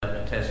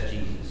test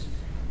Jesus.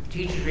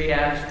 "Teacher," he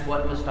asked,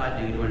 "what must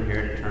I do to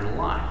inherit eternal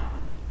life?"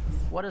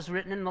 "What is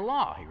written in the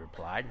law?" he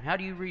replied. "How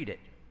do you read it?"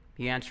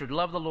 He answered,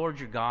 "Love the Lord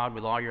your God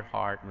with all your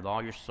heart, and with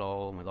all your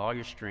soul, and with all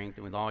your strength,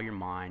 and with all your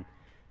mind,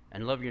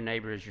 and love your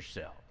neighbor as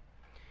yourself."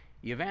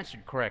 "You have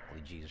answered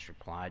correctly," Jesus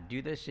replied.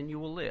 "Do this and you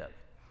will live."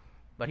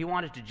 But he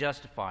wanted to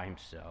justify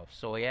himself,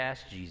 so he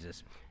asked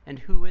Jesus, "And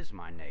who is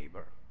my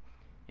neighbor?"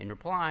 In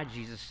reply,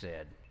 Jesus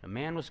said, "A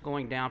man was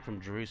going down from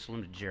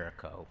Jerusalem to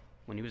Jericho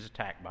when he was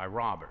attacked by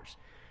robbers.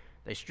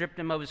 They stripped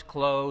him of his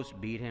clothes,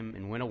 beat him,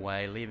 and went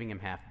away, leaving him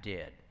half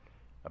dead.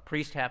 A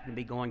priest happened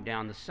to be going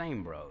down the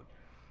same road,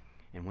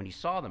 and when he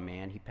saw the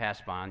man, he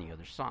passed by on the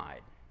other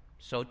side.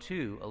 So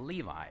too, a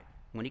Levite,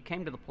 when he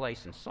came to the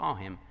place and saw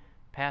him,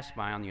 passed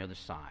by on the other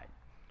side.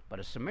 But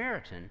a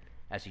Samaritan,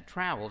 as he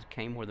traveled,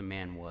 came where the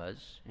man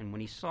was, and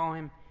when he saw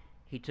him,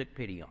 he took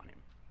pity on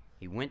him.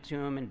 He went to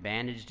him and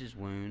bandaged his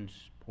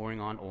wounds,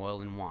 pouring on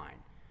oil and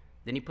wine.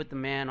 Then he put the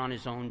man on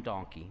his own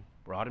donkey,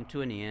 brought him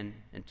to an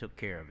inn, and took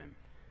care of him.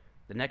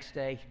 The next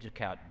day he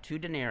took out 2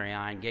 denarii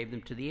and gave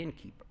them to the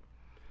innkeeper.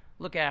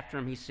 'Look after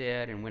him,' he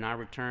said, 'and when I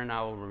return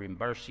I will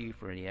reimburse you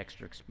for any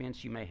extra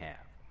expense you may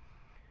have.'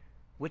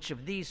 Which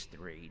of these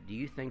 3 do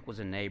you think was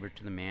a neighbor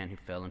to the man who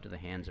fell into the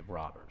hands of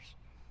robbers?"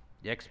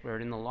 The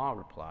expert in the law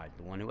replied,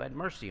 "The one who had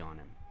mercy on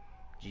him."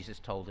 Jesus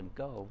told him,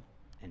 "Go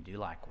and do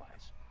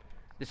likewise."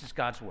 This is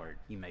God's word.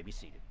 You may be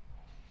seated.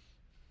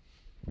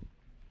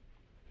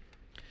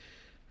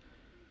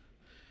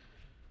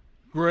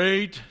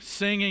 Great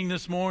singing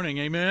this morning.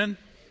 Amen?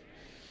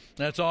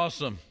 That's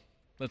awesome.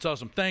 That's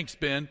awesome. Thanks,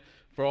 Ben,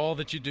 for all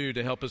that you do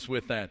to help us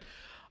with that.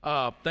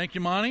 Thank you,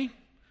 Monty,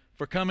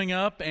 for coming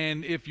up.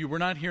 And if you were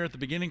not here at the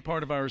beginning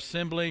part of our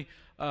assembly,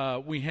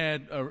 we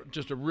had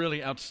just a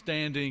really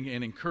outstanding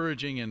and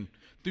encouraging and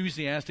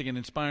enthusiastic and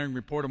inspiring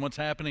report on what's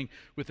happening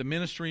with the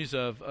ministries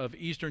of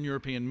Eastern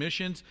European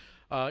missions.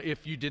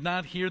 If you did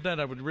not hear that,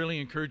 I would really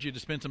encourage you to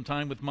spend some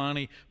time with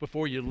Monty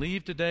before you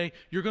leave today.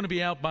 You're going to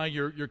be out by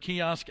your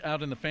kiosk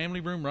out in the family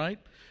room, right?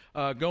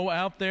 Go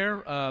out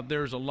there.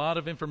 There's a lot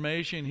of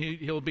information.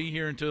 He'll be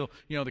here until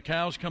the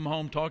cows come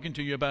home, talking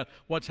to you about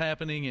what's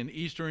happening in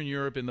Eastern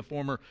Europe, in the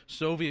former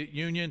Soviet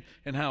Union,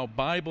 and how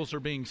Bibles are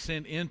being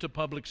sent into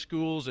public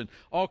schools and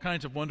all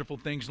kinds of wonderful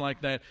things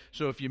like that.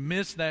 So if you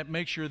miss that,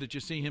 make sure that you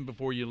see him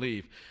before you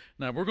leave.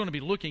 Now, we're going to be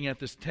looking at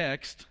this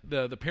text,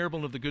 the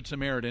parable of the Good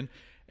Samaritan,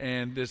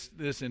 and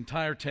this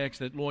entire text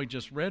that Lloyd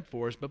just read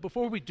for us. But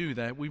before we do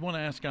that, we want to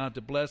ask God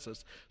to bless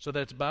us. So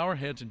let's bow our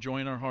heads and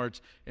join our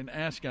hearts and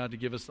ask God to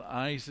give us the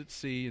eyes that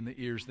see and the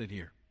ears that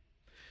hear.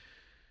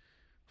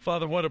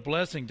 Father, what a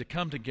blessing to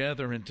come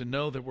together and to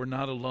know that we're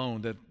not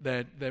alone,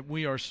 that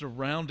we are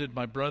surrounded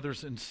by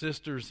brothers and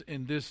sisters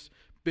in this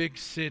big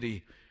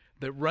city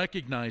that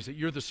recognize that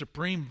you're the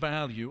supreme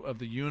value of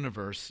the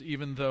universe,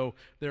 even though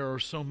there are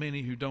so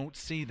many who don't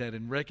see that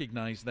and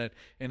recognize that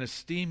and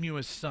esteem you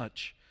as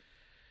such.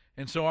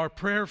 And so our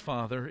prayer,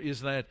 Father,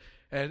 is that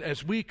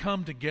as we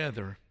come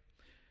together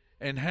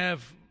and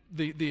have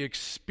the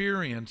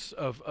experience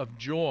of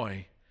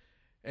joy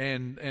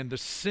and the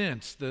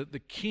sense,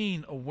 the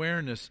keen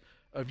awareness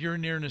of your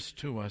nearness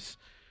to us,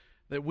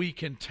 that we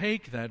can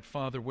take that,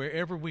 Father,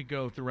 wherever we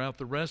go throughout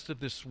the rest of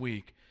this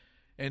week,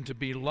 and to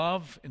be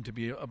love and to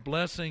be a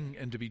blessing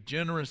and to be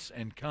generous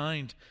and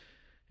kind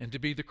and to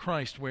be the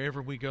Christ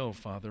wherever we go,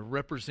 Father.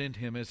 Represent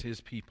him as his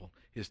people,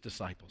 his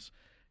disciples.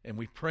 And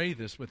we pray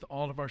this with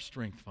all of our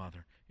strength,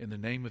 Father, in the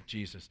name of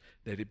Jesus,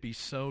 that it be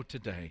so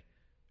today.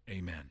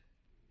 Amen.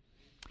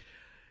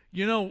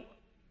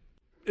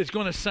 It's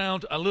going to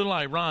sound a little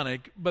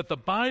ironic, but the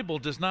Bible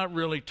does not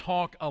really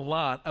talk a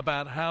lot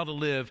about how to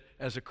live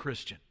as a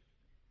Christian.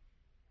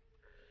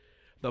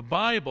 The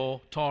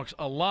Bible talks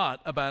a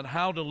lot about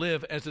how to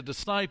live as a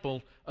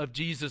disciple of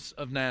Jesus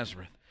of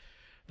Nazareth.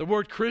 The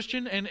word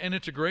Christian, and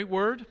it's a great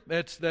word,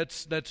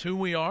 that's who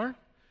we are,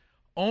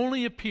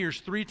 only appears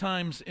 3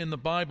 times in the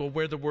Bible,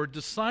 where the word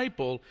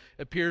disciple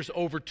appears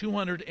over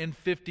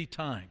 250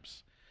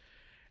 times.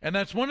 And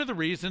that's one of the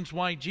reasons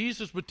why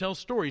Jesus would tell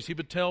stories. He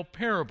would tell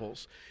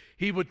parables.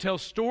 He would tell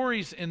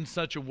stories in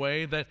such a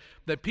way that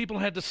people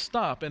had to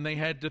stop and they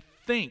had to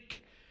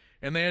think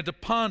and they had to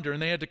ponder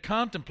and they had to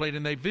contemplate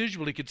and they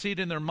visually could see it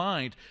in their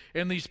mind.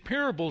 And these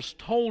parables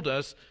told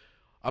us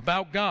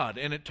about God,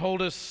 and it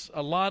told us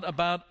a lot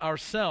about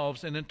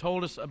ourselves, and it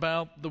told us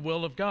about the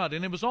will of God.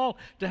 And it was all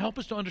to help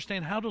us to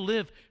understand how to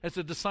live as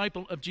a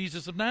disciple of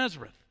Jesus of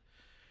Nazareth.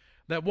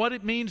 That what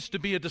it means to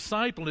be a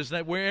disciple is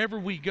that wherever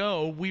we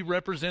go, we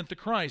represent the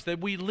Christ.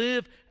 That we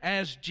live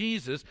as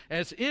Jesus,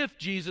 as if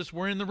Jesus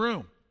were in the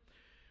room.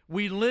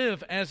 We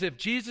live as if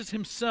Jesus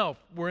himself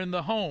were in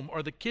the home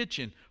or the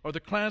kitchen or the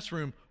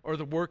classroom or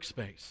the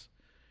workspace.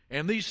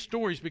 And these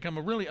stories become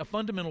a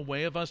fundamental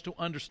way of us to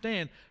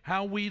understand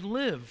how we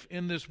live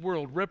in this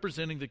world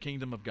representing the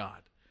kingdom of God.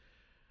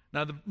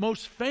 Now, the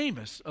most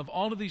famous of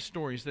all of these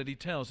stories that he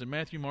tells in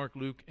Matthew, Mark,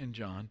 Luke, and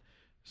John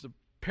is the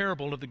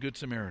parable of the Good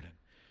Samaritan.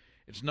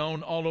 It's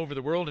known all over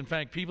the world. In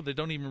fact, people that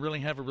don't even really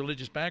have a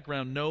religious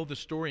background know the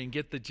story and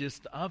get the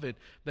gist of it,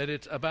 that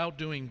it's about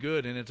doing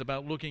good and it's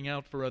about looking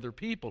out for other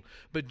people.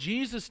 But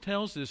Jesus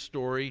tells this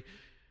story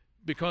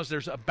because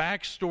there's a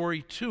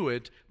backstory to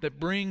it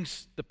that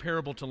brings the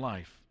parable to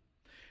life.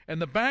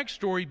 And the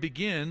backstory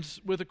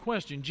begins with a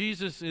question.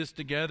 Jesus is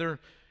together.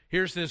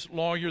 Here's this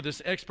lawyer,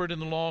 this expert in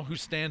the law who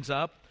stands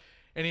up,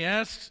 and he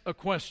asks a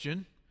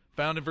question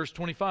found in verse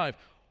 25.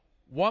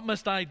 What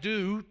must I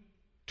do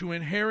to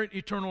inherit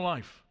eternal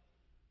life?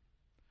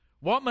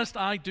 What must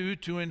I do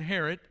to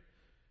inherit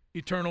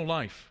eternal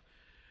life?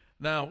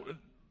 Now,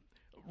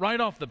 right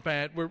off the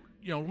bat,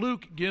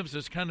 Luke gives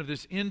us kind of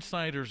this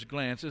insider's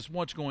glance as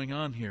what's going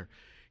on here.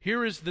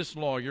 Here is this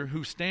lawyer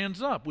who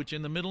stands up, which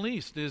in the Middle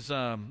East is,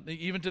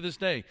 even to this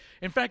day.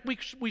 In fact,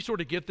 we sort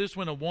of get this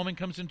when a woman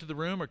comes into the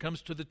room or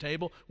comes to the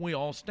table. We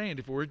all stand.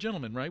 If we're a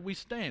gentleman, right? We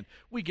stand.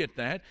 We get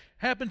that.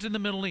 Happens in the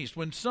Middle East.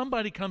 When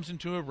somebody comes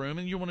into a room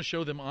and you want to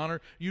show them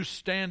honor, you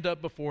stand up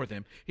before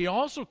them. He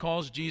also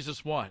calls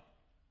Jesus what?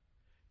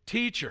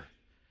 Teacher,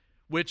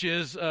 which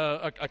is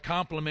a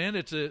compliment.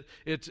 It's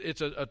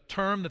a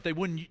term that they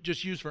wouldn't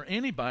just use for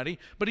anybody,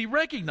 but he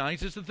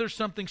recognizes that there's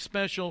something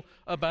special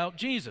about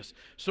Jesus.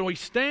 So he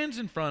stands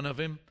in front of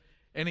him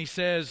and he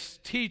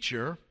says,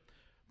 teacher,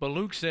 but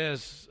Luke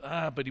says,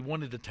 but he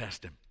wanted to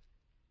test him.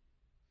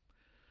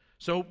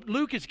 So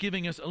Luke is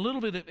giving us a little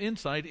bit of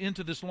insight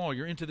into this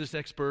lawyer, into this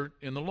expert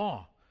in the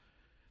law.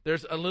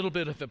 There's a little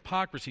bit of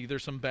hypocrisy.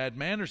 There's some bad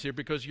manners here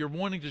because you're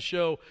wanting to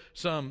show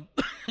some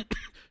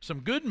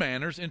some good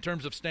manners in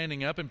terms of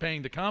standing up and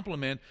paying the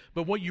compliment,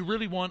 but what you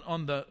really want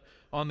on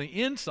the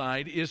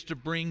inside is to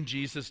bring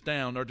Jesus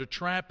down or to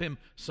trap him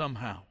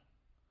somehow.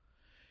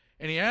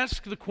 And he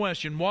asks the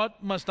question,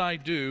 what must I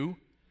do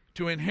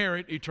to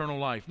inherit eternal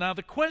life? Now,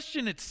 the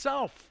question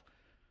itself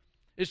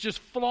is just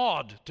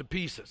flawed to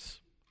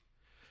pieces.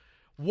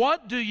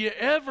 What do you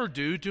ever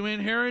do to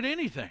inherit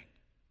anything?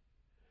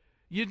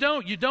 You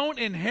don't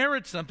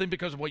inherit something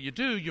because of what you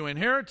do. You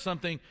inherit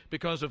something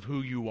because of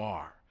who you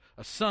are.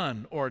 A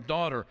son or a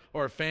daughter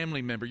or a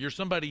family member. You're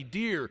somebody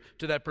dear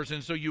to that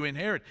person, so you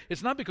inherit.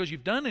 It's not because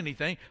you've done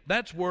anything.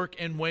 That's work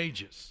and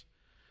wages.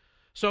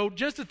 So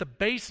just at the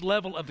base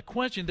level of the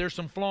question, there's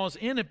some flaws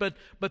in it,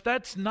 but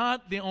that's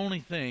not the only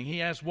thing.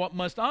 He asks, what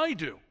must I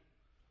do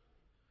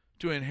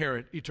to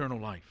inherit eternal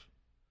life?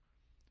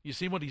 You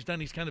see what he's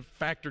done? He's kind of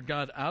factored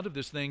God out of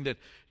this thing that,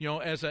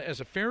 as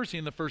a Pharisee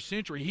in the first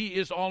century, he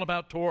is all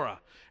about Torah,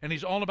 and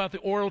he's all about the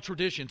oral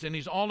traditions, and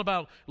he's all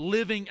about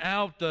living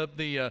out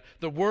the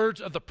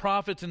words of the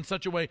prophets in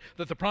such a way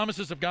that the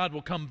promises of God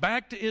will come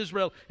back to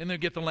Israel and they'll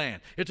get the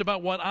land. It's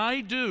about what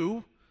I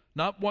do,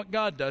 not what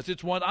God does.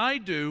 It's what I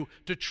do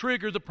to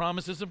trigger the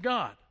promises of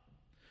God.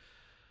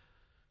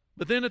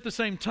 But then at the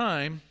same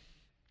time,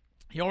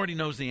 he already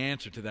knows the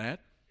answer to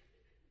that.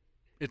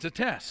 It's a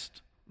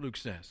test, Luke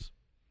says.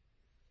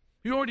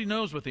 He already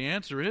knows what the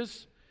answer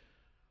is.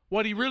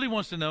 What he really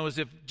wants to know is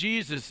if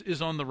Jesus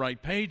is on the right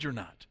page or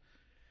not.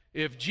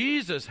 If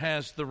Jesus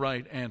has the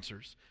right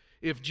answers.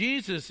 If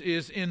Jesus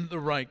is in the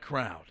right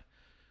crowd.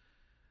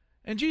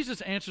 And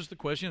Jesus answers the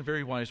question in a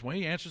very wise way.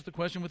 He answers the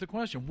question with a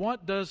question.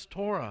 What does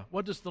Torah,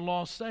 what does the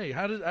law say?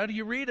 How do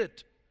you read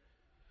it?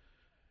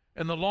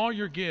 And the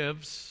lawyer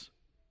gives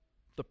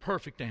the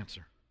perfect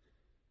answer.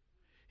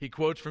 He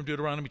quotes from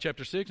Deuteronomy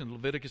chapter 6 and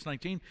Leviticus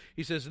 19.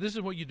 He says, this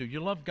is what you do. You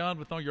love God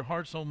with all your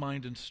heart, soul,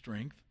 mind, and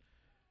strength,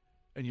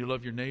 and you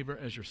love your neighbor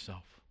as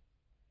yourself.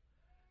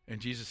 And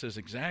Jesus says,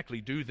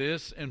 exactly, do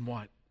this and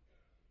what?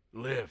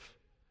 Live.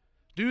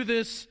 Do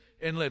this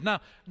and live.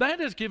 Now, that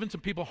has given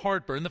some people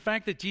heartburn. The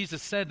fact that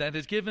Jesus said that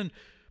has given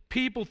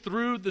people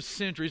through the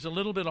centuries a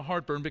little bit of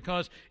heartburn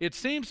because it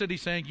seems that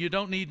he's saying, you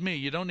don't need me.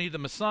 You don't need the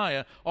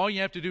Messiah. All you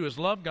have to do is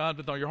love God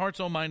with all your heart,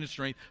 soul, mind, and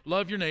strength.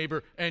 Love your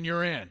neighbor, and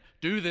you're in.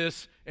 Do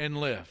this and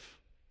live.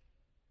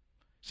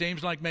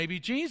 Seems like maybe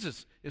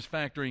Jesus is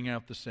factoring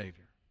out the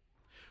Savior.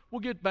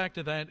 We'll get back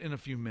to that in a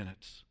few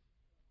minutes.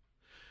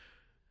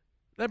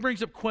 That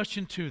brings up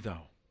question 2,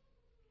 though.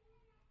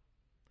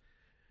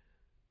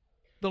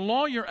 The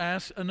lawyer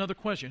asks another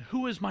question.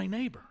 Who is my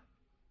neighbor?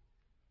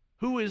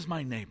 Who is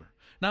my neighbor?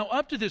 Now,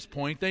 up to this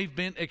point, they've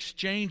been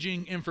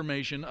exchanging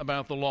information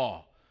about the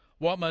law.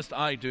 What must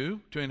I do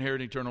to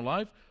inherit eternal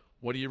life?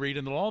 What do you read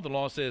in the law? The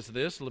law says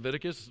this.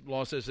 Leviticus, the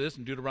law says this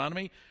in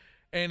Deuteronomy.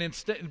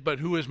 But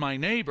who is my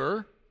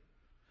neighbor?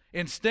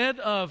 Instead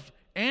of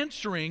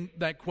answering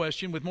that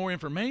question with more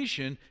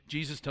information,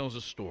 Jesus tells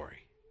a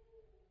story.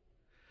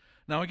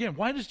 Now, again,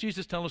 why does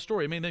Jesus tell a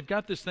story? I mean, they've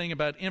got this thing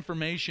about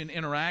information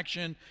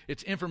interaction.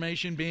 It's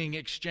information being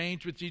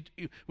exchanged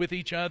with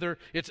each other.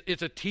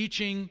 It's a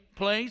teaching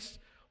place.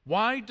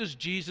 Why does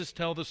Jesus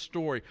tell the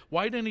story?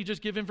 Why didn't he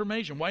just give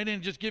information? Why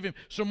didn't he just give him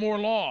some more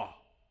law?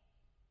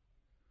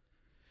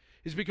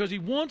 It's because he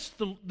wants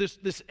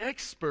this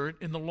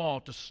expert in the law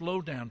to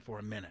slow down for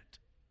a minute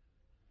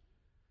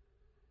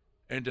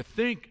and to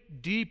think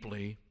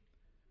deeply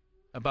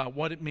about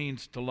what it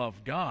means to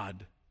love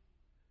God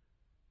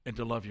and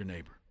to love your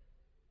neighbor.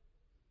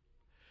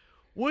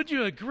 Would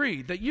you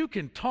agree that you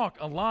can talk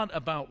a lot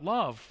about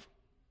love,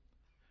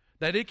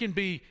 that it can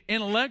be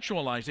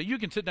intellectualized, that you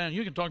can sit down,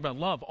 you can talk about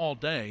love all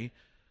day,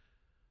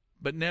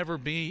 but never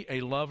be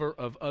a lover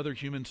of other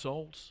human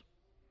souls?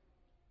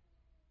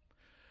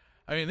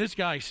 I mean, this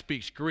guy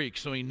speaks Greek,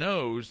 so he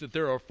knows that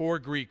there are 4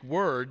 Greek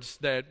words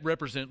that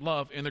represent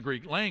love in the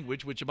Greek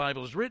language, which the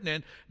Bible is written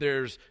in.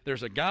 There's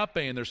agape,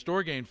 and there's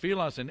storge, and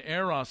philos, and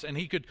eros, and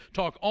he could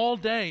talk all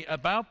day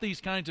about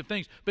these kinds of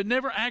things, but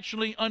never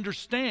actually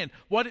understand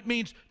what it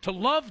means to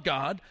love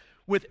God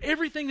with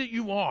everything that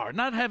you are,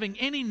 not having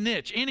any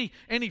niche,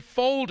 any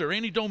folder,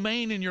 any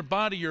domain in your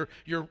body,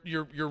 your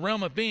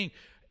realm of being,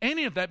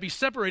 any of that be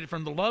separated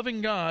from the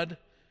loving God.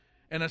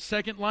 And a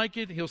second like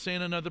it, he'll say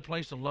in another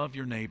place, to love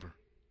your neighbor.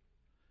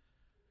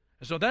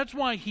 And so that's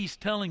why he's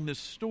telling this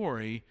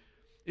story,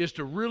 is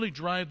to really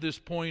drive this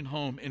point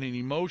home in an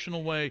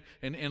emotional way,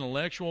 an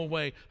intellectual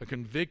way, a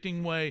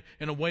convicting way,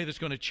 in a way that's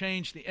going to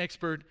change the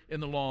expert in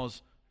the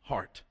law's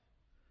heart.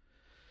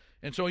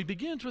 And so he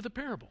begins with a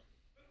parable.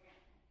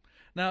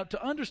 Now,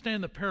 to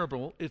understand the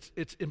parable,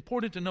 it's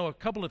important to know a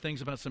couple of things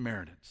about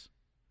Samaritans.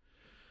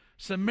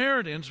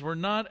 Samaritans were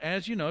not,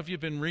 as you know, if you've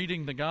been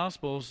reading the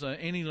Gospels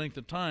any length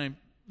of time,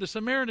 the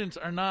Samaritans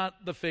are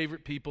not the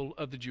favorite people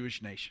of the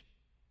Jewish nation.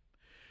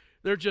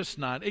 They're just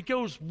not. It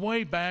goes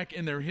way back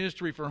in their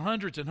history. For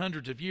hundreds and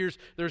hundreds of years,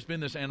 there's been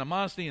this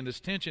animosity and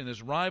this tension,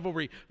 this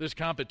rivalry, this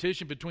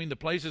competition between the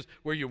places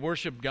where you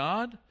worship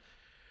God.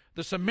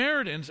 The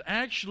Samaritans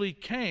actually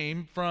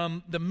came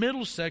from the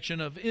middle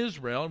section of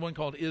Israel. One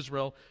called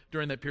Israel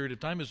during that period of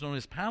time. It was known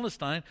as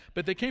Palestine,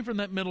 but they came from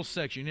that middle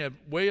section. You had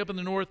way up in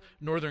the north,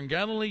 northern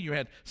Galilee. You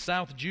had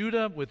South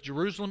Judah with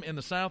Jerusalem in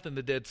the south and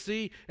the Dead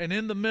Sea. And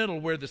in the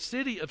middle, where the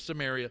city of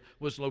Samaria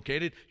was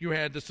located, you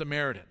had the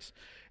Samaritans.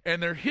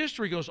 And their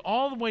history goes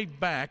all the way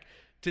back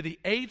to the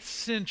 8th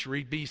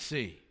century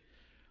BC.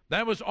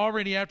 That was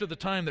already after the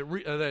time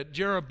that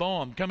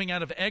Jeroboam, coming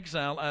out of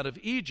exile out of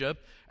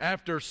Egypt,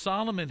 after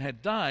Solomon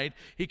had died,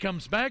 he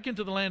comes back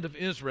into the land of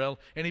Israel,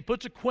 and he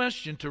puts a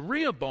question to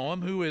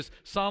Rehoboam, who is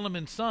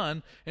Solomon's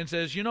son, and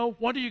says,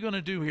 what are you going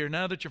to do here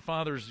now that your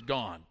father's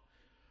gone?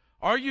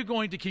 Are you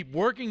going to keep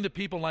working the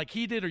people like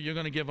he did, or are you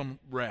going to give them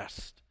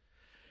rest?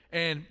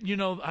 And you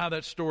know how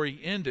that story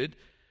ended.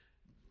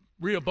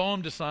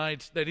 Rehoboam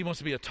decides that he wants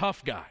to be a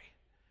tough guy.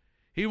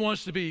 He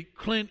wants to be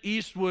Clint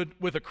Eastwood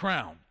with a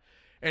crown.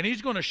 And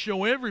he's going to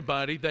show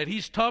everybody that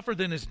he's tougher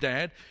than his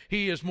dad.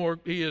 He is more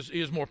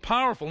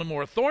powerful and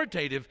more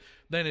authoritative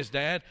than his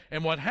dad.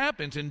 And what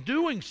happens in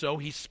doing so,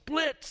 he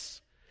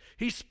splits.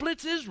 He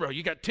splits Israel.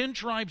 You got 10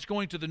 tribes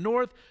going to the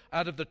north.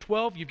 Out of the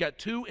 12, you've got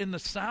 2 in the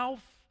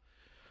south.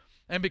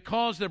 And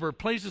because there were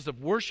places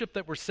of worship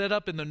that were set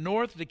up in the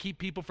north to keep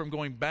people from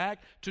going back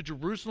to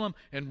Jerusalem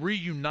and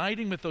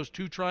reuniting with those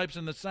 2 tribes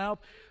in the south,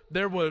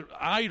 there were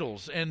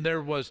idols, and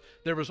there was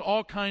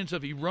all kinds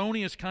of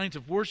erroneous kinds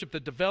of worship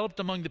that developed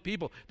among the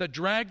people that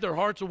dragged their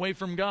hearts away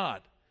from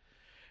God.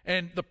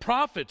 And the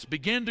prophets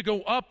began to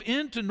go up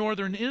into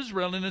northern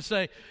Israel and to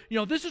say,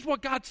 this is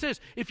what God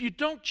says. If you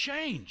don't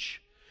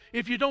change,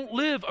 if you don't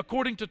live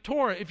according to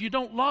Torah, if you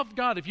don't love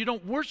God, if you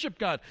don't worship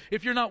God,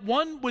 if you're not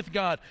one with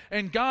God,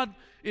 and God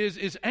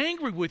is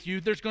angry with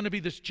you, there's going to be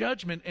this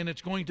judgment, and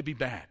it's going to be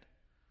bad.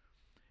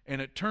 And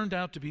it turned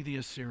out to be the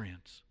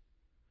Assyrians.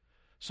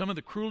 Some of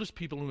the cruelest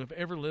people who have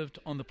ever lived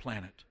on the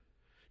planet.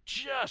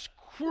 Just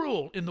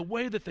cruel in the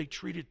way that they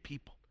treated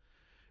people.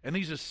 And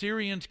these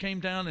Assyrians came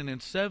down, and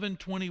in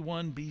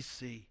 721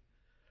 BC,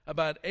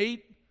 about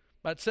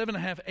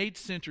 7.5, 8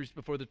 centuries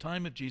before the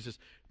time of Jesus,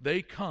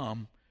 they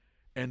come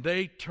and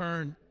they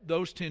turn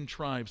those 10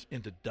 tribes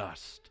into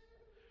dust.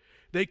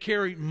 They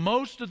carry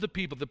most of the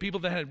people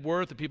that had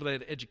worth, the people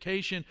that had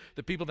education,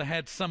 the people that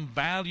had some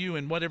value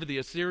in whatever the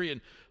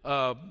Assyrian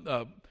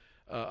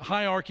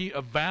hierarchy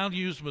of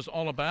values was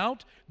all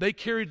about. They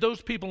carried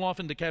those people off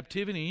into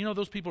captivity.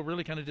 Those people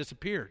really kind of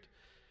disappeared.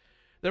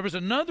 There was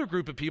another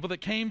group of people that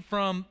came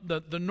from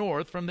the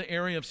north, from the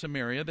area of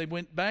Samaria. They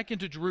went back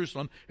into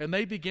Jerusalem, and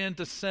they began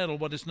to settle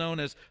what is known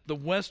as the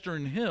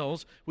Western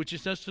Hills, which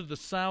is just to the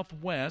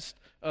southwest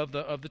of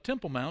the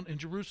Temple Mount in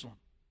Jerusalem.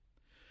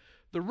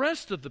 The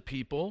rest of the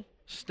people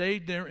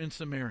stayed there in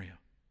Samaria.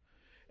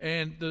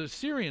 And the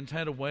Syrians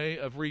had a way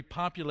of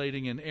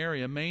repopulating an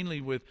area, mainly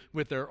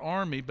with their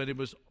army, but it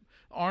was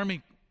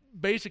army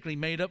basically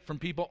made up from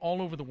people all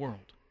over the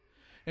world.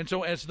 And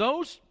so as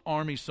those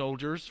army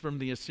soldiers from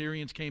the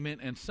Assyrians came in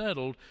and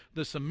settled,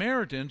 the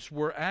Samaritans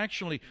were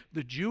actually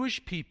the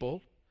Jewish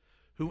people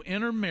who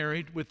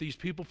intermarried with these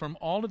people from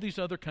all of these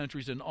other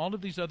countries and all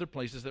of these other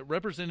places that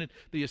represented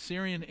the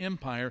Assyrian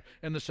Empire,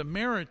 and the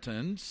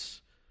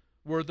Samaritans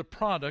were the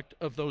product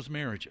of those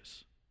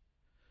marriages.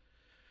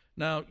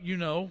 Now, you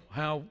know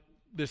how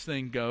this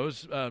thing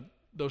goes.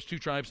 Those 2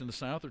 tribes in the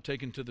south are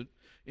taken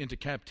into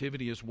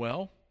captivity as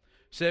well.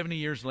 70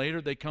 years later,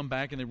 they come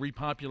back and they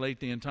repopulate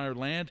the entire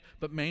land,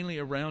 but mainly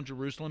around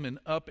Jerusalem and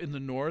up in the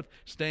north,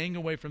 staying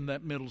away from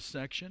that middle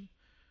section.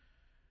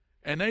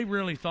 And they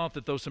really thought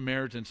that those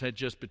Samaritans had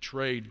just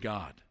betrayed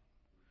God.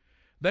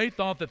 They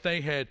thought that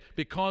they had,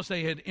 because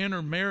they had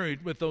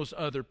intermarried with those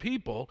other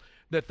people,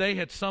 that they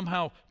had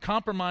somehow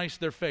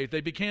compromised their faith.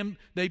 They began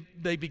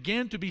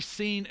to be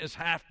seen as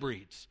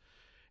half-breeds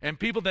and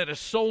people that had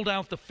sold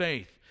out the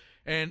faith.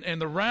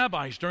 And the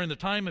rabbis during the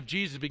time of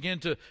Jesus began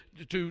to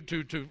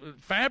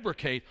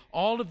fabricate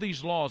all of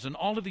these laws and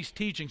all of these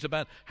teachings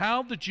about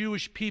how the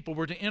Jewish people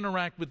were to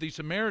interact with the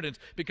Samaritans,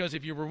 because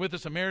if you were with a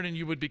Samaritan,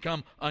 you would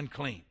become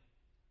unclean.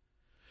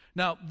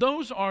 Now,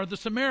 those are the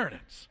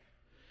Samaritans.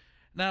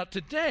 Now,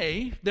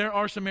 today, there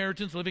are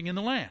Samaritans living in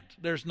the land.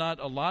 There's not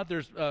a lot.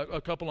 There's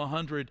a couple of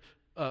hundred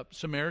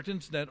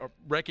Samaritans that are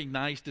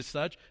recognized as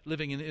such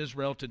living in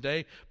Israel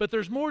today. But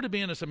there's more to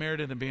being a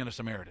Samaritan than being a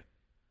Samaritan.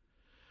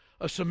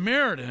 A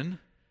Samaritan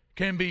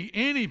can be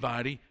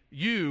anybody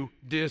you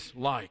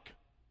dislike.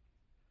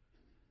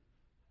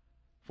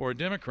 For a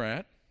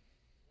Democrat,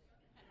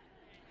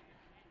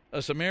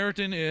 a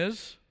Samaritan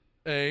is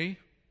a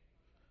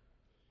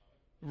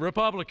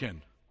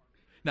Republican.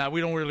 Now,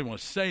 we don't really want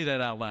to say that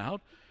out loud,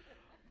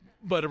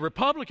 but a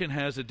Republican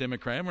has a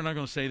Democrat. We're not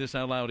going to say this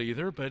out loud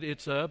either, but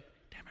it's a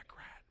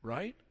Democrat,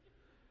 right?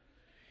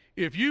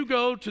 If you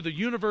go to the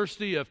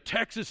University of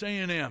Texas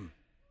A&M,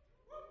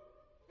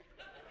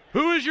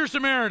 who is your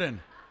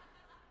Samaritan?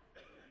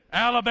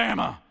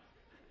 Alabama.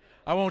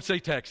 I won't say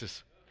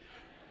Texas.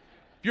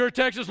 If you're a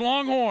Texas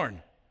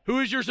Longhorn, who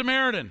is your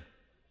Samaritan?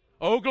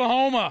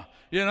 Oklahoma.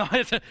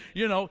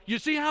 You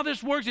see how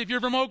this works? If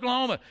you're from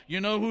Oklahoma, you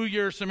know who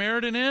your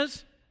Samaritan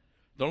is?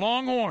 The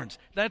Longhorns.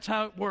 That's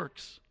how it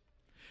works.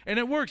 And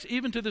it works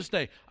even to this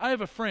day. I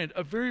have a friend,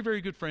 a very,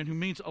 very good friend, who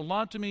means a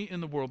lot to me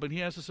in the world, but he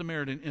has a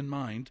Samaritan in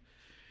mind.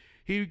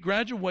 He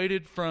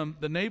graduated from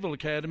the Naval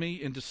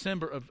Academy in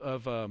January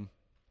of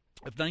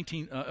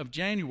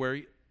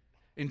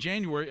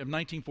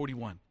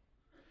 1941.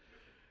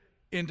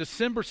 In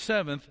December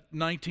 7th,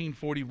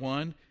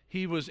 1941,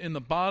 he was in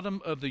the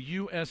bottom of the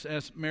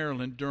USS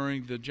Maryland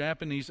during the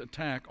Japanese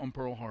attack on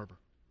Pearl Harbor.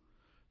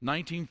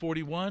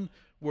 1941,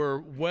 we're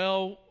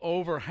well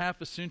over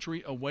half a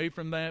century away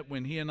from that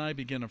when he and I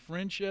began a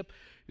friendship.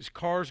 His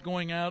car's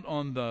going out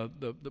on the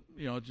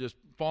just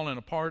falling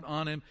apart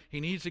on him. He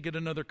needs to get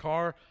another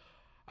car.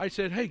 I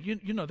said, hey,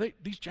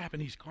 these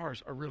Japanese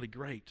cars are really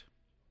great.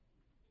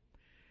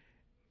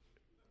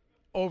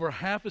 Over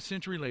half a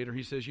century later,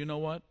 he says, you know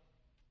what?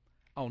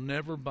 I'll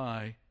never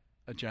buy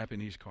a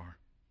Japanese car.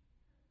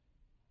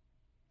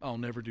 I'll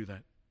never do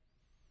that.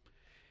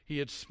 He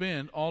had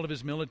spent all of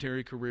his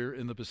military career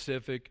in the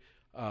Pacific.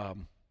 Had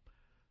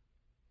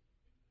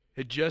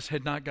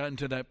not gotten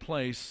to that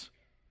place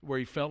where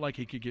he felt like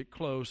he could get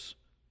close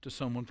to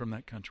someone from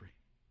that country.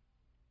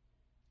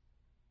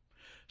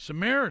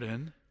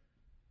 Samaritan,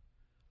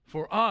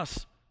 for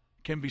us,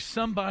 can be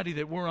somebody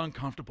that we're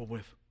uncomfortable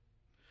with.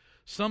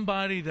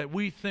 Somebody that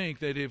we think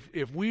that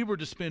if we were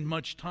to spend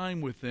much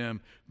time with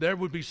them, there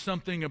would be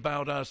something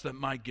about us that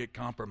might get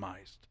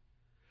compromised.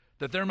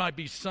 That there might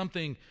be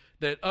something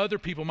that other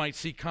people might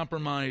see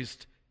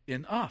compromised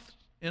in us.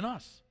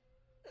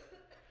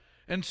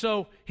 And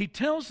so he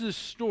tells this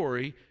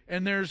story,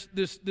 and there's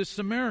this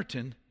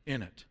Samaritan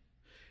in it.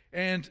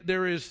 And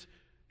there is,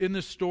 in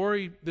this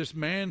story, this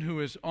man who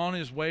is on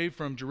his way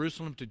from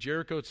Jerusalem to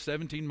Jericho. It's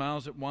 17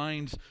 miles. It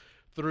winds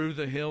through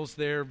the hills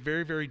there.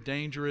 Very, very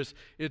dangerous.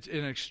 It's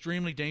an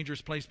extremely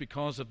dangerous place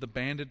because of the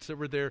bandits that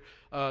were there.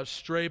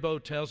 Strabo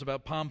tells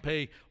about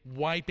Pompey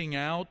wiping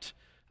out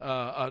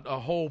a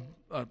whole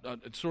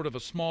sort of a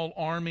small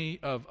army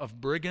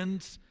of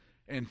brigands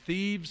and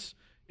thieves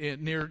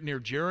near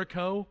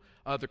Jericho.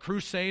 The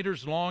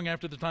Crusaders, long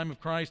after the time of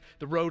Christ,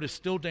 the road is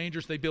still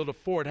dangerous. They build a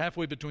fort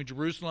halfway between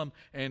Jerusalem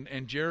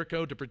and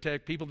Jericho to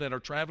protect people that are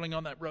traveling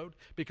on that road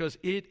because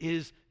it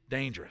is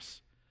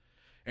dangerous.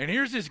 And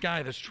here's this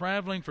guy that's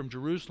traveling from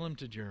Jerusalem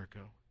to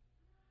Jericho.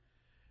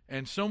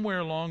 And somewhere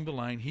along the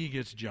line, he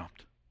gets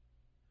jumped.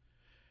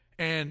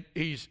 And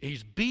he's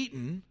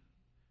beaten,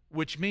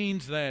 which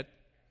means that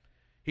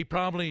he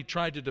probably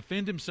tried to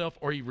defend himself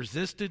or he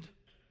resisted.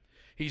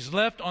 He's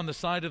left on the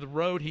side of the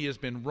road. He has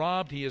been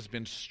robbed. He has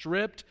been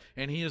stripped,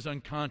 and he is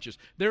unconscious.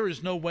 There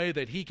is no way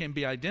that he can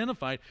be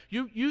identified.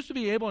 You used to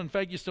be able, in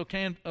fact, you still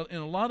can, in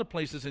a lot of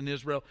places in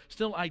Israel,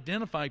 still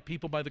identify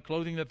people by the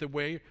clothing that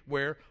they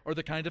wear or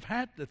the kind of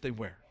hat that they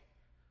wear.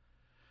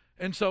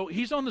 And so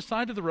he's on the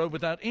side of the road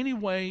without any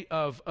way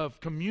of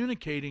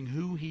communicating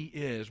who he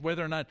is,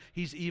 whether or not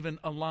he's even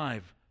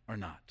alive or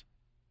not.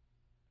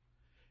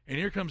 And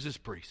here comes this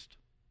priest.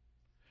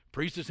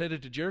 Priest is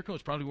headed to Jericho.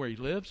 It's probably where he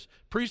lives.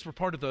 Priests were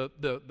part of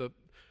the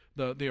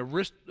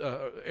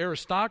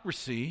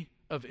aristocracy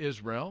of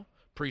Israel.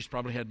 Priests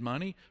probably had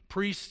money.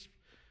 Priests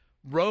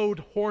rode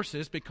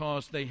horses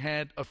because they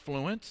had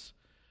affluence.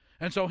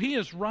 And so he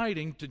is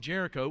riding to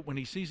Jericho when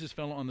he sees this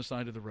fellow on the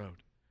side of the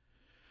road.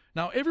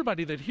 Now,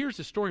 everybody that hears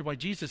the story why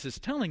Jesus is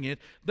telling it,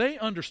 they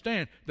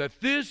understand that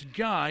this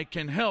guy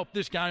can help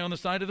this guy on the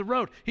side of the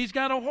road. He's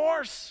got a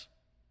horse.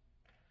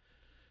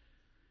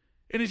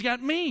 And he's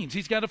got means.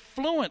 He's got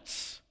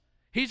affluence.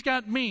 He's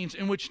got means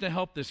in which to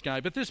help this guy.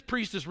 But this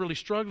priest is really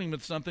struggling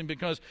with something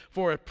because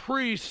for a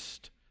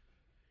priest,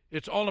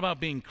 It's all about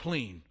being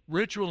clean,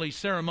 ritually,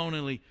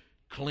 ceremonially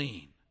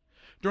clean.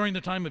 During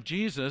the time of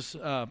Jesus,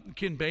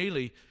 Ken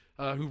Bailey,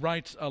 who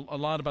writes a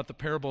lot about the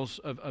parables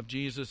of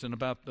Jesus and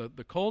about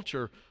the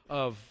culture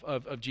of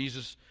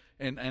Jesus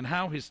and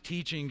how his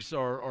teachings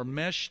are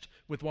meshed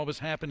with what was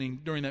happening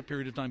during that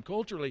period of time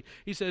culturally,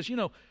 he says,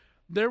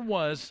 there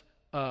was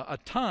a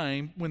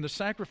time when the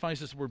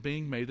sacrifices were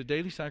being made, the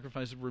daily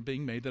sacrifices were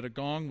being made, that a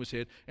gong was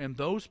hit, and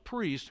those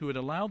priests who had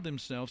allowed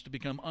themselves to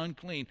become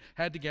unclean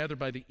had to gather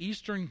by the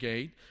eastern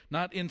gate,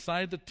 not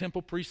inside the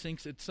temple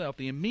precincts itself,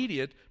 the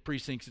immediate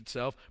precincts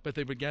itself, but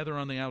they would gather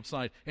on the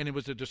outside, and it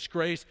was a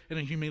disgrace and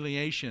a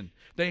humiliation.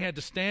 They had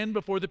to stand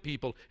before the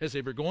people as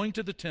they were going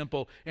to the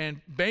temple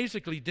and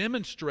basically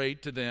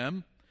demonstrate to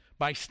them,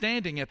 by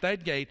standing at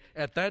that gate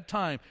at that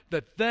time,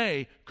 that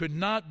they could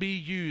not be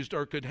used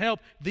or could help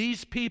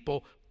these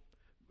people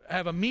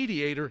have a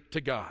mediator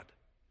to God.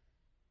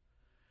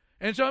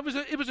 And so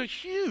it was a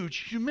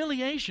huge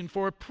humiliation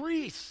for a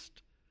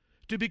priest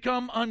to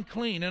become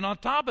unclean. And on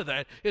top of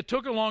that, it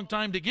took a long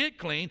time to get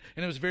clean,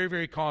 and it was very,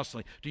 very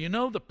costly. Do you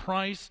know the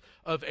price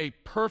of a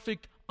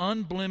perfect,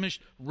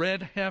 unblemished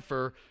red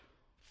heifer,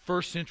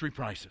 first century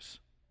prices?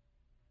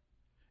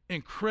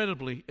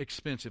 Incredibly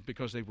expensive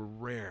because they were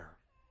rare.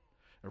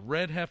 A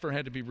red heifer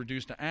had to be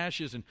reduced to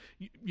ashes, and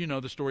you know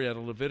the story out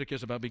of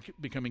Leviticus about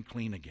becoming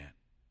clean again.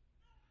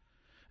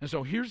 And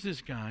so here's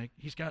this guy.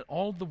 He's got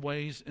all the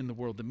ways in the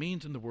world, the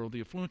means in the world, the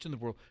influence in the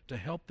world to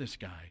help this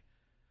guy.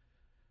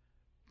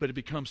 But it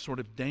becomes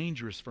sort of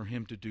dangerous for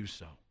him to do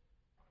so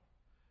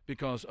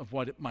because of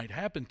what it might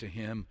happen to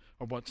him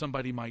or what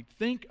somebody might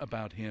think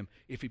about him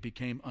if he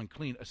became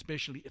unclean,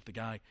 especially if the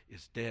guy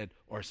is dead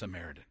or a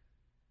Samaritan.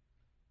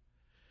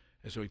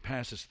 And so he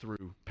passes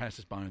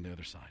by on the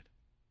other side.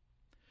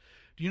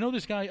 Do you know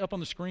this guy up on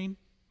the screen?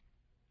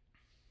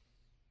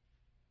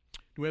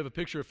 Do we have a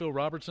picture of Phil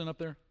Robertson up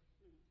there?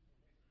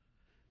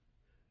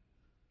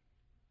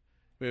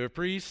 We have a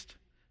priest.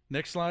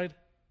 Next slide.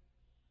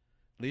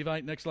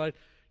 Levite, next slide.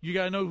 You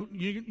got to know,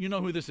 you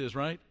know who this is,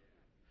 right?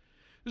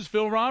 This is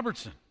Phil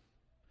Robertson.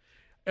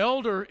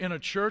 Elder in a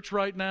church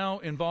right now,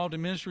 involved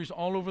in ministries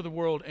all over the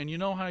world. And you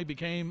know how he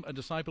became a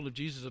disciple of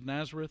Jesus of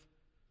Nazareth?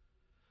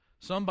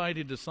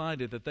 Somebody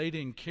decided that they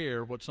didn't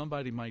care what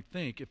somebody might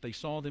think if they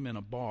saw them in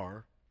a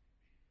bar,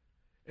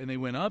 and they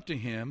went up to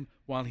him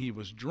while he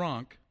was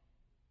drunk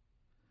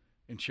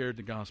and shared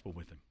the gospel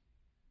with him.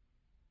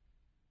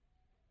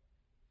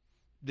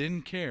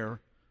 Didn't care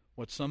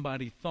what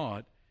somebody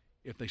thought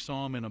if they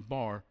saw him in a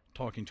bar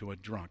talking to a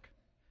drunk.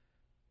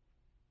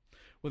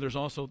 Well, there's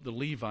also the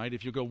Levite.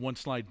 If you go one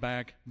slide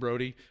back,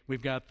 Brody,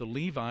 we've got the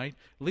Levite.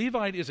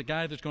 Levite is a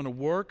guy that's going to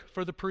work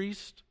for the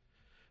priest.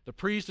 The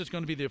priest is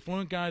going to be the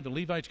affluent guy. The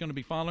Levite's going to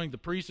be following. The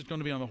priest is going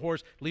to be on the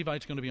horse.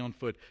 Levite's going to be on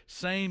foot.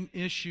 Same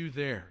issue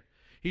there.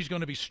 He's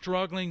going to be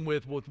struggling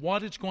with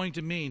what it's going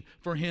to mean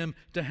for him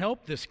to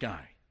help this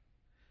guy.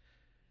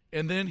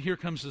 And then here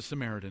comes the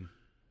Samaritan.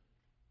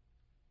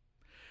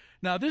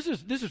 Now, this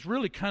is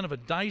really kind of a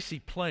dicey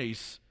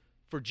place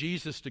for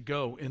Jesus to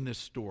go in this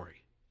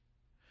story.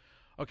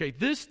 Okay,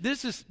 this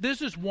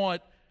is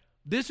what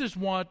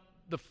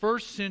the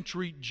first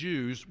century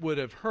Jews would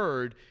have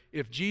heard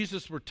if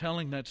Jesus were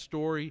telling that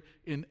story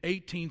in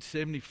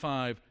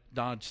 1875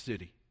 Dodge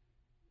City.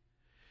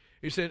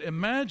 He said,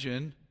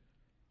 imagine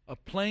a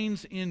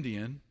Plains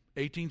Indian,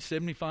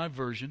 1875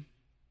 version,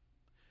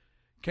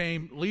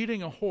 came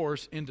leading a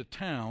horse into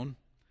town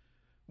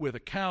with a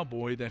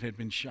cowboy that had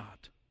been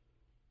shot.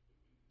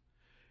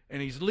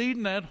 And he's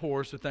leading that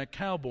horse with that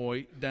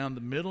cowboy down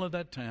the middle of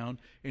that town,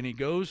 and he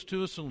goes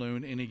to a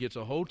saloon, and he gets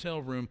a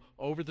hotel room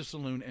over the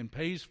saloon and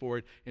pays for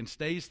it and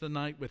stays the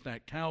night with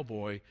that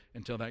cowboy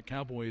until that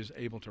cowboy is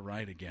able to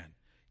ride again,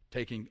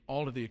 taking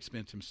all of the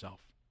expense himself.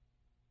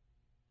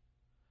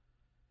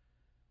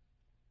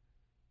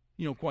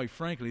 You know, quite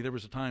frankly, there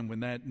was a time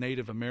when that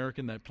Native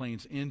American, that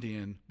Plains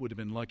Indian, would have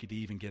been lucky to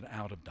even get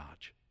out of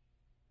Dodge,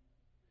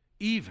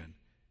 even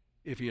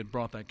if he had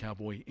brought that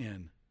cowboy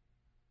in,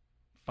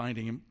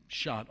 finding him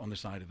shot on the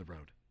side of the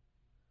road.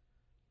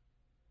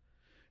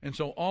 And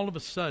so all of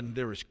a sudden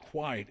there is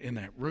quiet in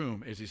that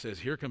room as he says,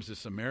 here comes the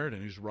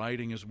Samaritan who's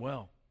riding as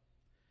well.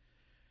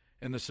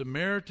 And the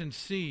Samaritan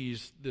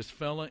sees this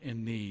fella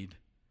in need,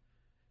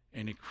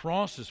 and he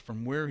crosses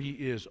from where he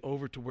is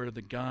over to where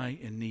the guy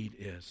in need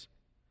is.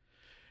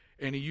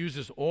 And he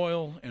uses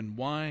oil and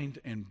wine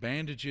and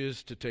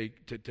bandages to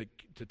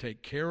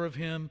take care of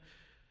him.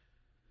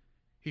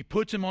 He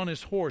puts him on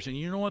his horse, and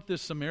you know what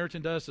this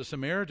Samaritan does? The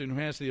Samaritan who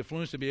has the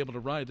affluence to be able to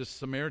ride, this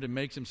Samaritan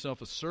makes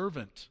himself a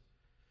servant.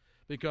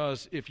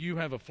 Because if you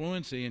have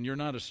affluency and you're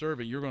not a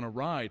servant, you're going to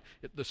ride.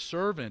 The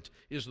servant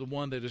is the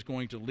one that is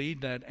going to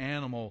lead that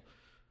animal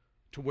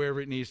to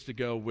wherever it needs to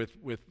go with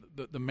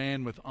the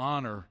man with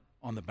honor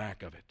on the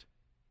back of it.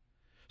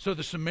 So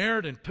the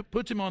Samaritan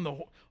puts him on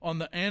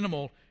the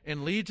animal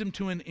and leads him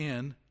to an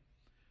inn,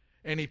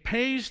 and he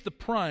pays the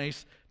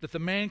price that the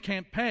man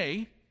can't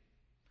pay,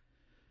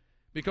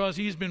 because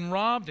he's been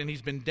robbed and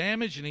he's been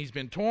damaged and he's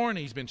been torn and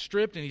he's been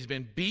stripped and he's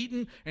been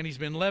beaten and he's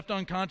been left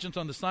unconscious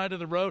on the side of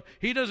the road.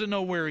 He doesn't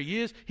know where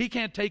he is. He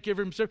can't take care of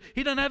himself.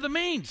 He doesn't have the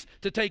means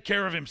to take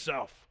care of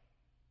himself.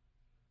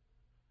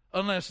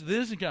 Unless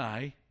this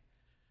guy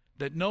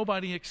that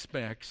nobody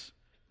expects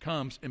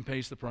comes and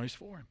pays the price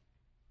for him.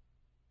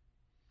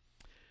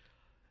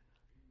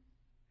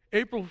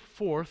 April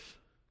 4th,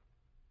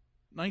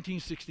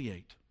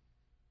 1968.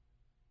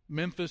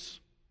 Memphis,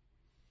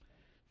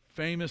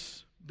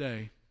 famous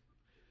day.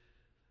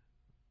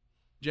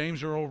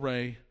 James Earl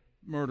Ray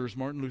murders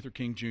Martin Luther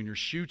King Jr.,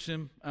 shoots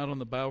him out on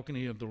the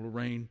balcony of the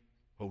Lorraine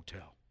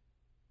Hotel.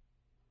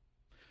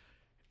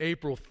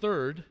 April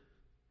 3rd,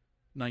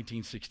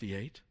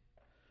 1968,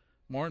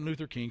 Martin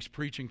Luther King's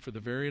preaching for the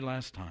very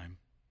last time,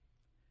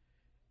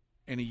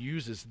 and he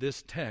uses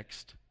this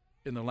text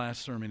in the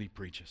last sermon he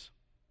preaches.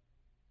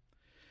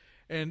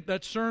 And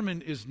that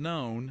sermon is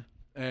known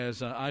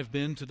as I've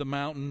been to the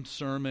mountain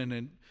sermon,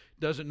 and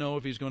doesn't know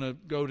if he's going to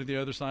go to the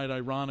other side.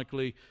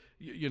 Ironically,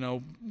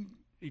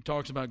 he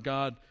talks about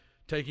God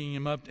taking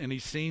him up, and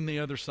he's seen the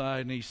other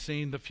side, and he's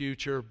seen the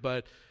future,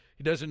 but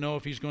he doesn't know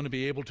if he's going to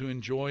be able to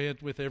enjoy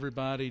it with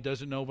everybody. He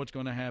doesn't know what's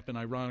going to happen.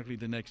 Ironically,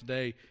 the next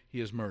day,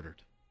 he is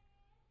murdered.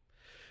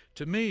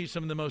 To me,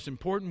 some of the most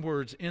important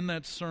words in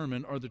that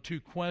sermon are the two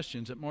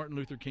questions that Martin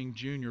Luther King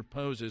Jr.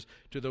 poses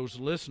to those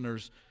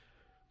listeners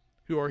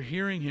who are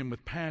hearing him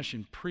with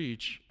passion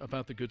preach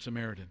about the Good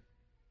Samaritan.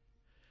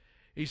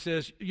 He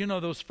says,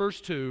 those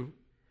first two,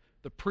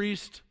 the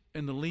priest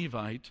and the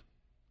Levite,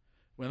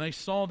 when they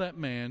saw that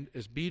man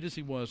as beat as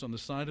he was on the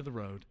side of the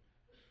road,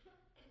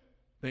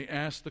 they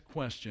asked the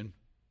question,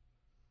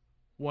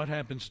 what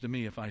happens to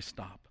me if I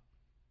stop?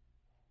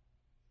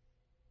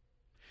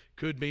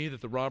 Could be that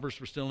the robbers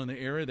were still in the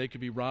area. They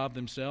could be robbed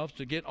themselves.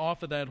 To get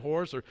off of that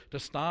horse or to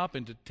stop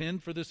and to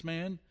tend for this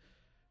man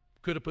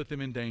could have put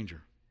them in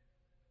danger.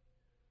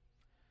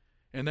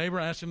 And they were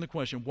asking the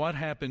question, what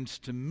happens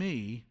to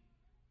me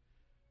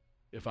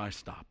if I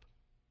stop?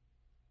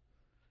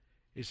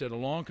 He said,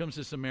 along comes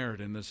the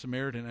Samaritan. The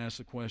Samaritan asks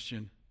the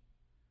question,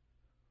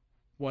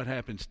 what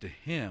happens to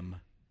him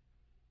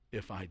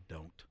if I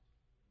don't?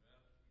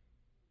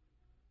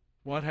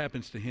 What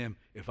happens to him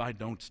if I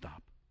don't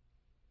stop?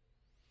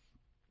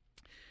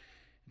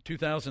 In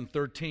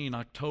 2013,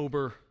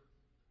 October,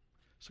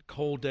 it's a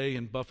cold day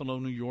in Buffalo,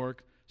 New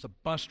York. It's a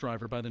bus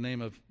driver by the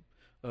name of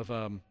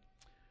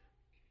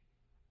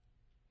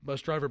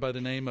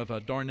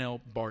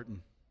Darnell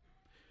Barton.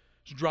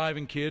 He's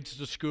driving kids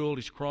to school.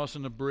 He's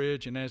crossing a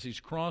bridge, and as he's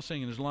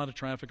crossing, and there's a lot of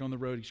traffic on the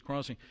road, he's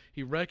crossing,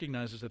 he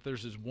recognizes that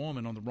there's this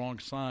woman on the wrong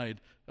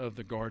side of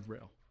the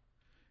guardrail.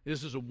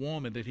 This is a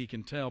woman that he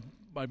can tell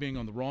by being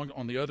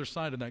on the other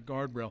side of that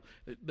guardrail,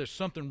 that there's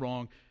something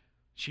wrong.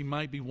 She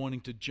might be wanting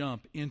to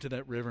jump into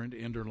that river and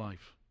to end her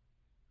life.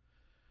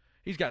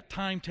 He's got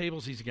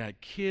timetables, he's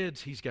got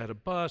kids, he's got a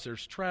bus,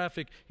 there's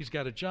traffic, he's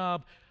got a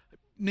job,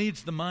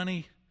 needs the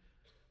money.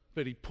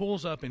 But he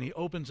pulls up and he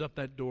opens up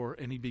that door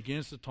and he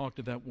begins to talk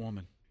to that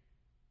woman.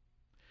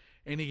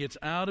 And he gets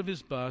out of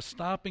his bus,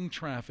 stopping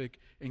traffic,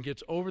 and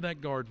gets over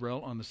that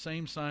guardrail on the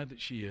same side that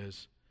she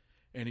is.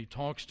 And he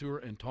talks to her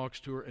and talks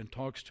to her and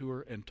talks to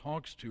her and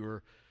talks to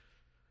her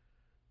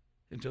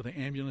until the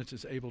ambulance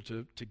is able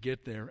to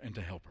get there and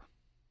to help her.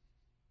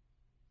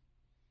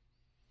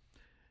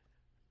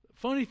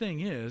 Funny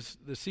thing is,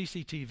 the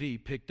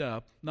CCTV picked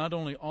up not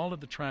only all of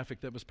the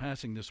traffic that was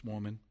passing this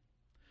woman,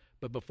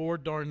 but before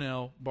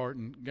Darnell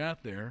Barton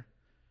got there,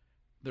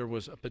 there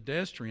was a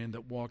pedestrian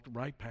that walked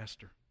right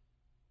past her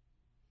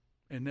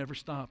and never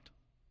stopped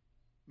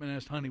and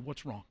asked, honey,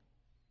 what's wrong?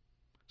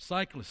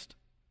 Cyclist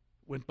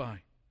went by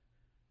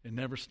and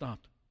never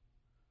stopped.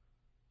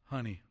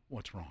 Honey,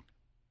 what's wrong?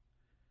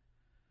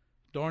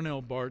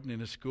 Darnell Barton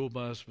in a school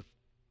bus with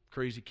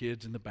crazy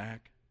kids in the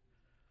back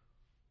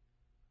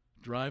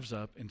drives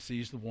up and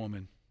sees the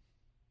woman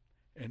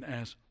and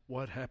asks,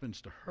 what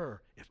happens to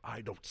her if I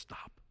don't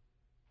stop?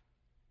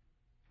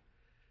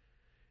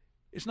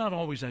 It's not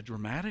always that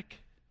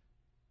dramatic.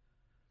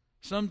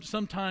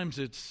 Sometimes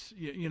it's,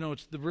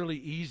 it's the really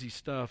easy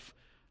stuff.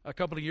 A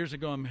couple of years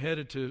ago, I'm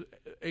headed to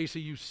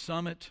ACU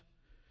Summit,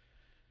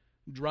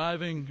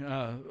 driving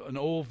an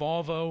old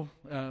Volvo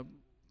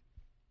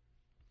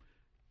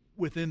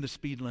within the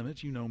speed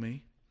limits, you know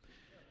me.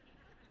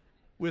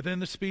 Within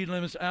the speed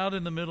limits, out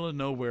in the middle of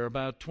nowhere,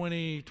 about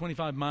 20,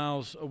 25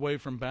 miles away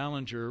from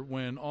Ballinger,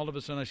 when all of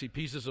a sudden I see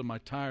pieces of my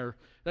tire.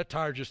 That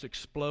tire just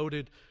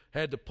exploded.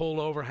 Had to pull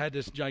over, had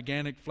this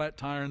gigantic flat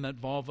tire in that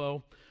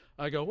Volvo.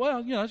 I go,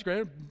 well, that's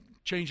great.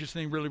 Change this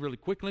thing really, really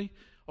quickly.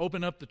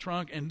 Open up the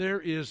trunk, and there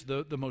is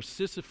the most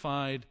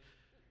sissified,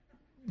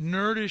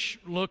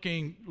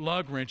 nerdish-looking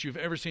lug wrench you've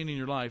ever seen in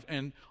your life.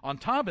 And on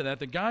top of that,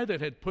 the guy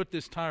that had put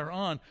this tire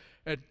on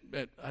at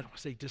I don't want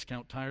to say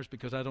Discount Tires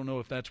because I don't know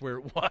if that's where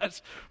it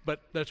was,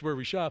 but that's where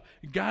we shop.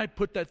 The guy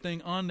put that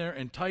thing on there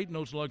and tightened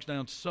those lugs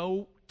down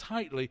so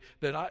tightly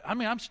that I'm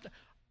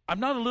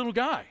not a little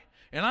guy.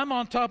 And I'm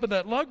on top of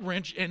that lug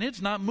wrench, and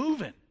it's not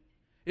moving.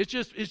 It's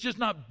just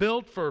not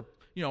built for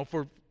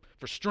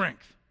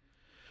strength.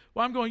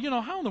 Well, I'm going,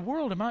 how in the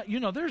world am I,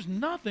 there's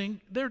nothing,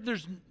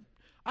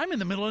 I'm in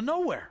the middle of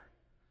nowhere.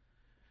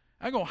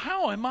 I go,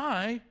 how am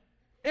I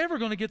ever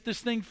going to get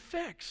this thing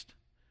fixed?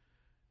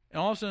 And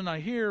all of a sudden I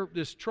hear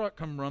this truck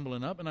come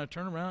rumbling up, and I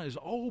turn around. It's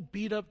an old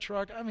beat up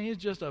truck. I mean,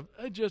 it's just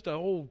a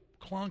old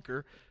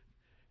clunker.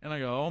 And I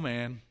go, oh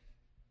man,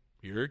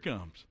 here it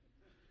comes.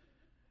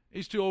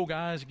 These two old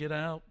guys get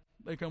out.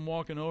 They come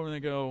walking over and they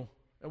go,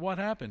 what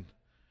happened?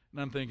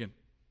 And I'm thinking,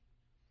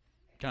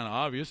 kind of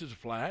obvious, it's a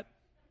flat.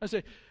 I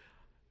say,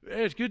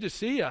 hey, it's good to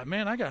see you.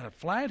 Man, I got a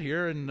flat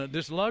here, and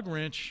this lug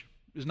wrench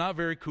is not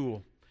very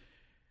cool.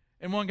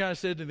 And one guy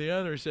said to the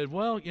other, he said,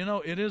 well,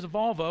 it is a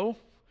Volvo.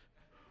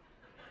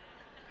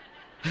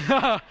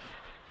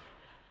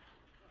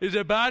 He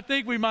said, but I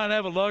think we might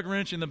have a lug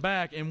wrench in the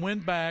back, and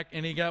went back,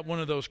 and he got one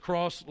of those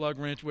cross lug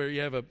wrench where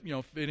you have a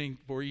fitting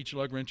for each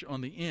lug wrench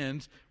on the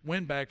ends.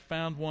 Went back,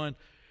 found one.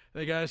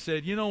 The guy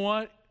said, you know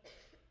what?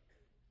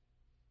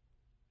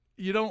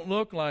 You don't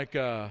look like,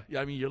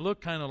 you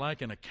look kind of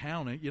like an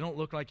accountant. You don't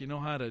look like you know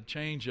how to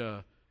change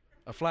a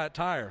flat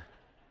tire.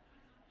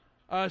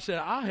 I said,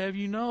 I'll have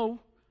you know,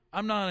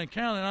 I'm not an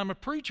accountant, I'm a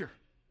preacher.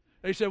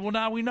 They said, well,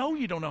 now we know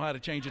you don't know how to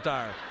change a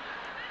tire.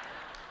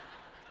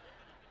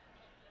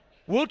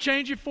 We'll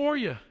change it for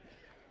you.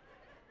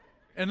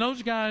 And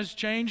those guys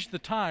changed the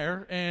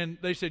tire, and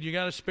they said, you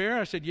got a spare?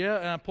 I said, yeah,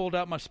 and I pulled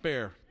out my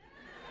spare.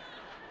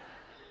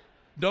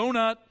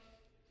 Donut.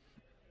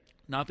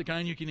 Not the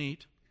kind you can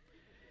eat.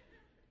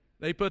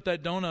 They put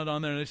that donut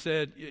on there, and they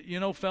said,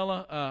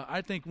 fella,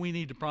 I think we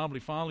need to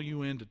probably follow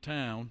you into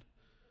town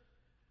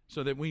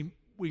so that we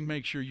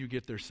make sure you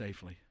get there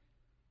safely.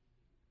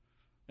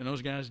 And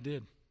those guys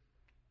did.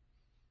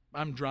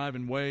 I'm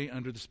driving way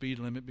under the speed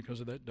limit because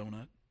of that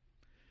donut.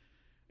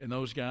 And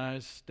those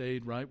guys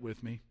stayed right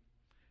with me.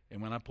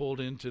 And when I pulled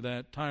into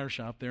that tire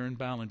shop there in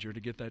Ballinger to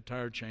get that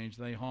tire changed,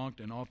 they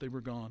honked and off they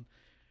were gone.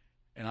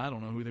 And I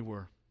don't know who they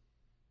were.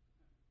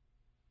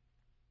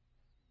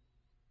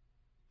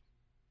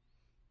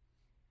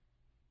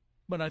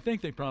 But I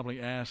think they probably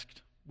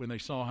asked, when they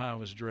saw how I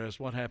was dressed,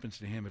 what happens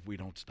to him if we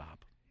don't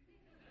stop?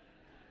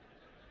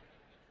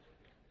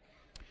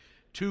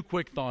 2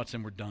 quick thoughts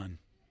and we're done.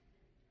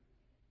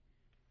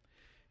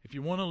 If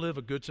you want to live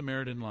a good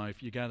Samaritan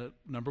life, you got to,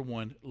 number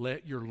 1,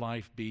 let your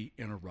life be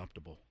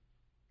interruptible.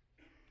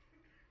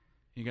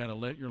 You got to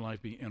let your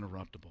life be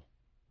interruptible.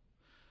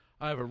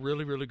 I have a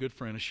really, really good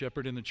friend, a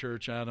shepherd in the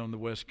church out on the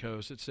West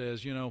Coast. It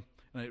says, and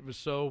it was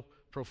so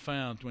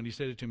profound when he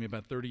said it to me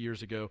about 30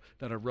 years ago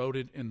that I wrote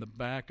it in the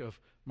back of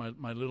my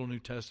little New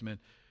Testament.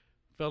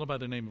 A fellow by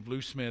the name of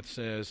Lou Smith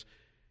says,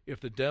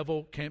 if the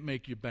devil can't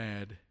make you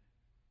bad,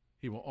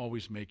 he will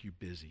always make you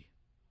busy.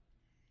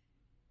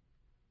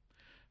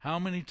 How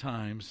many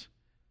times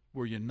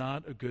were you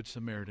not a good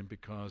Samaritan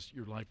because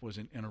your life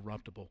wasn't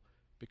interruptible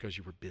because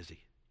you were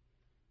busy?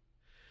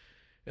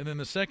 And then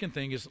the second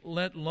thing is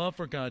let love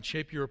for God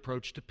shape your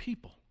approach to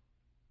people.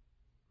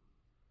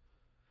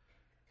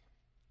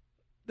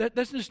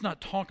 Let's just not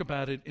talk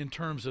about it in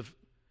terms of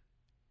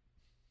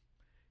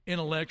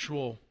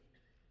intellectual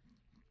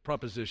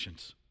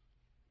propositions.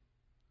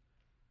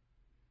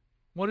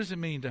 What does it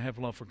mean to have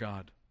love for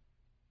God?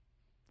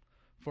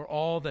 For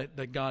all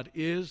that God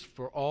is,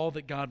 for all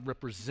that God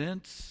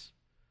represents,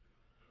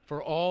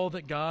 for all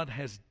that God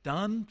has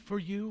done for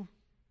you.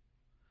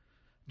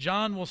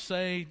 John will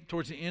say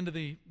towards the end of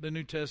the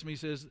New Testament,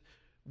 he says,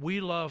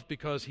 we love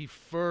because he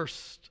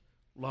first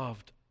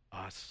loved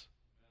us.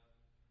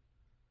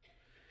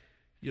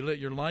 You let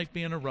your life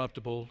be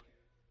interruptible,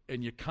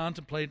 and you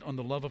contemplate on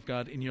the love of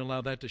God, and you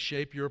allow that to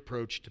shape your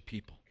approach to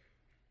people.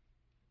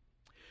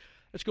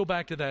 Let's go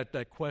back to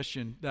that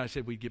question that I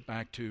said we'd get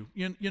back to.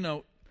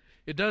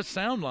 It does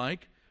sound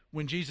like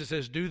when Jesus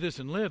says, do this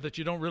and live, that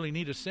you don't really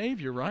need a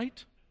Savior,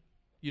 right?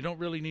 You don't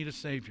really need a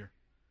Savior.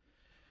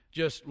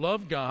 Just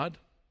love God,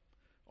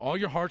 all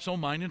your heart, soul,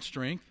 mind, and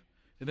strength,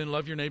 and then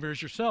love your neighbor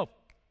as yourself.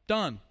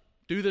 Done.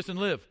 Do this and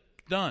live.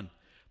 Done.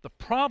 The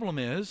problem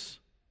is,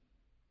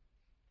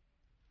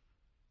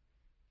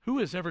 who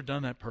has ever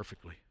done that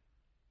perfectly?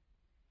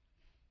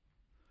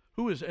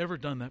 Who has ever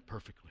done that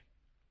perfectly?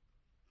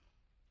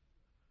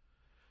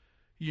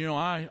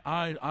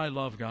 I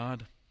love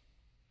God.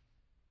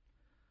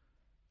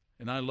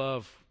 And I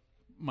love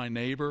my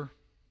neighbor.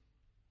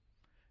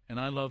 And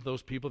I love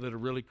those people that are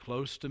really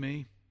close to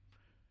me.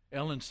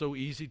 Ellen's so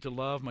easy to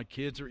love. My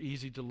kids are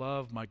easy to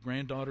love. My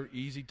granddaughter,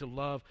 easy to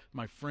love.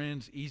 My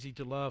friends, easy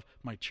to love.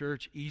 My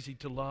church, easy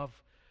to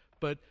love.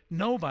 But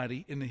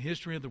nobody in the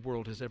history of the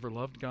world has ever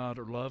loved God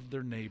or loved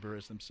their neighbor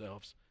as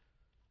themselves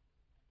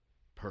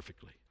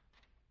perfectly.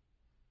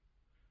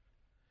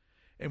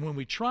 And when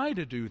we try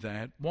to do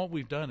that, what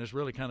we've done is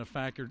really kind of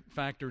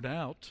factored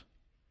out.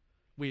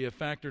 We have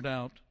factored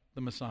out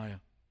the Messiah.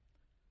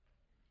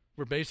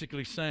 We're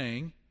basically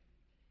saying,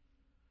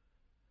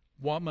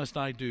 what must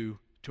I do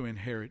to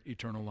inherit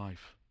eternal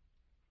life?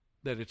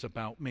 That it's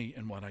about me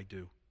and what I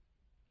do.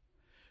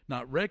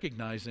 Not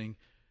recognizing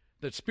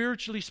that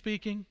spiritually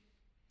speaking,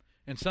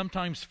 and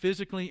sometimes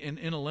physically and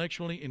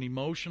intellectually and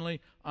emotionally,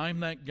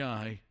 I'm that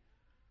guy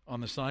on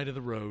the side of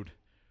the road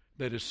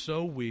that is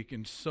so weak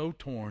and so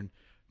torn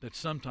that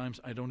sometimes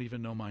I don't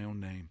even know my own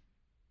name.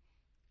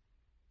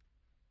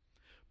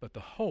 But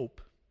the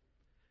hope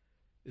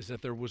is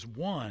that there was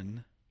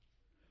one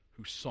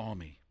who saw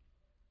me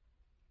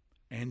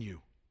and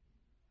you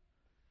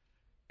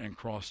and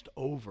crossed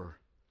over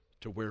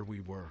to where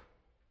we were.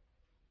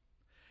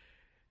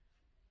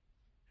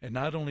 And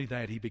not only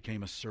that, he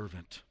became a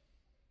servant.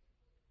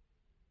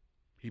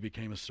 He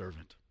became a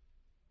servant.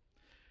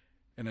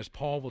 And as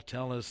Paul will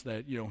tell us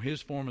that,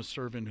 his form of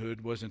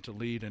servanthood wasn't to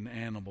lead an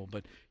animal,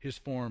 but his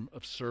form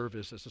of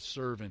service as a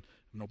servant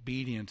and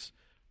obedience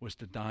was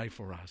to die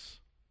for us.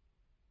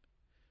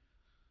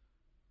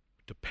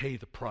 To pay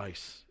the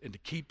price and to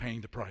keep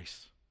paying the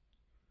price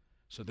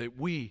so that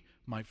we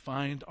might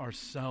find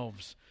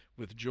ourselves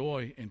with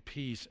joy and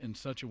peace in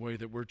such a way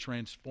that we're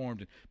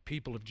transformed and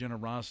people of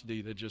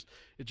generosity that just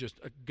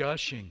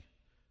gushing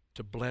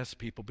to bless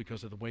people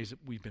because of the ways that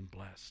we've been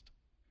blessed.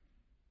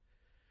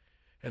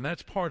 And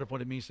that's part of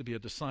what it means to be a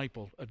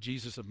disciple of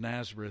Jesus of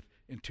Nazareth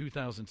in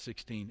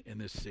 2016 in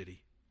this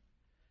city,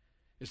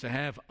 is to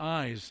have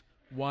eyes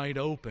wide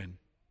open,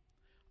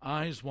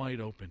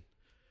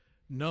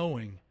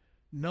 knowing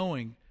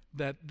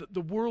that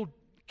the world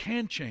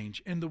can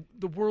change, and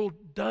the world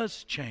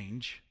does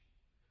change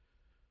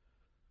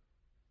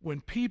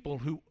when people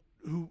who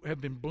have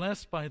been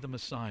blessed by the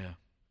Messiah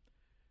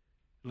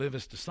live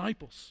as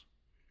disciples.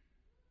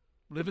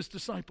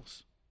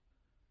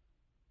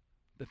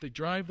 That they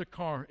drive the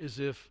car as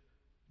if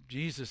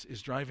Jesus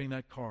is driving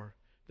that car.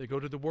 They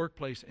go to the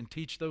workplace and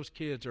teach those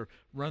kids or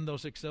run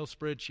those Excel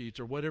spreadsheets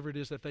or whatever it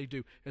is that they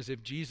do as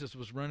if Jesus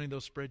was running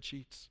those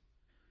spreadsheets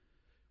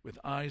with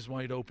eyes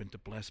wide open to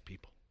bless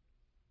people.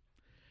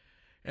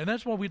 And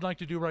that's what we'd like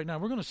to do right now.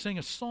 We're going to sing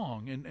a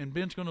song, and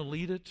Ben's going to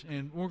lead it,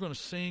 and we're going to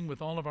sing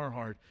with all of our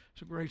heart.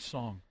 It's a great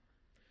song.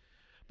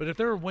 But if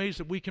there are ways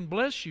that we can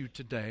bless you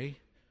today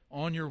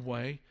on your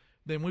way,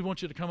 then we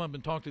want you to come up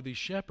and talk to these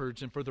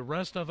shepherds. And for the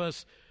rest of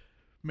us,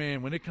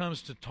 man, when it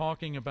comes to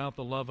talking about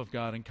the love of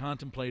God and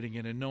contemplating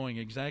it and knowing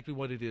exactly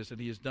what it is that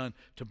he has done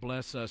to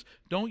bless us,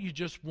 don't you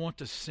just want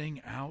to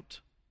sing out?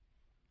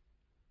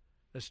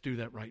 Let's do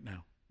that right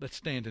now. Let's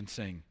stand and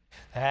sing.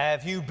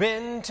 Have you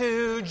been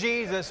to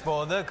Jesus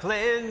for the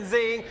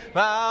cleansing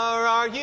power? Are you